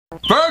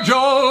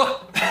Virgil!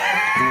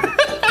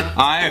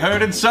 I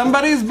heard it's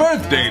somebody's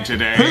birthday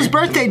today. Whose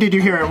birthday did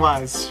you hear it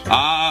was?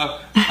 Oh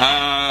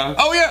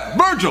yeah,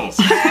 Virgil's!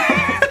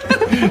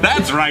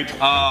 That's right.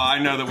 I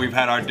know that we've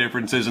had our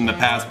differences in the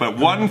past, but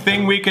one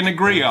thing we can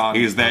agree on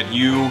is that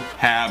you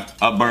have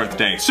a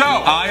birthday. So,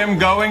 I am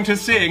going to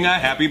sing a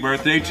happy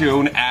birthday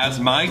tune as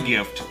my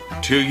gift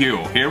to you.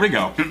 Here we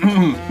go.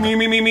 Me,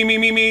 me, me, me, me,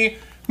 me, me,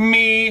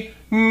 me,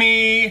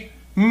 me,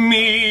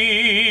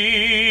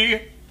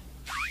 me.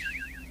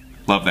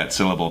 Love that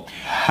syllable.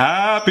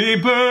 Happy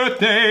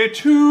birthday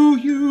to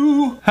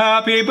you.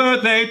 Happy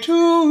birthday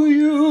to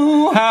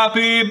you.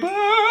 Happy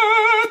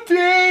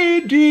birthday,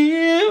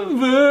 dear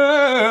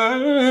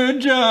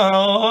Virgil.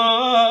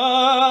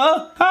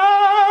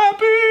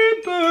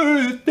 Happy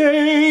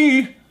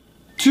birthday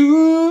to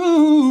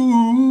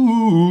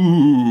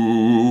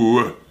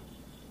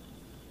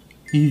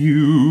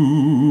you.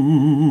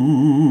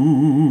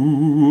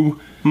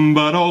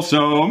 But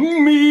also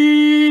me.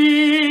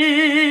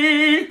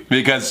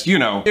 Because, you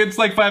know, it's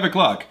like 5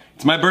 o'clock.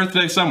 It's my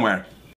birthday somewhere.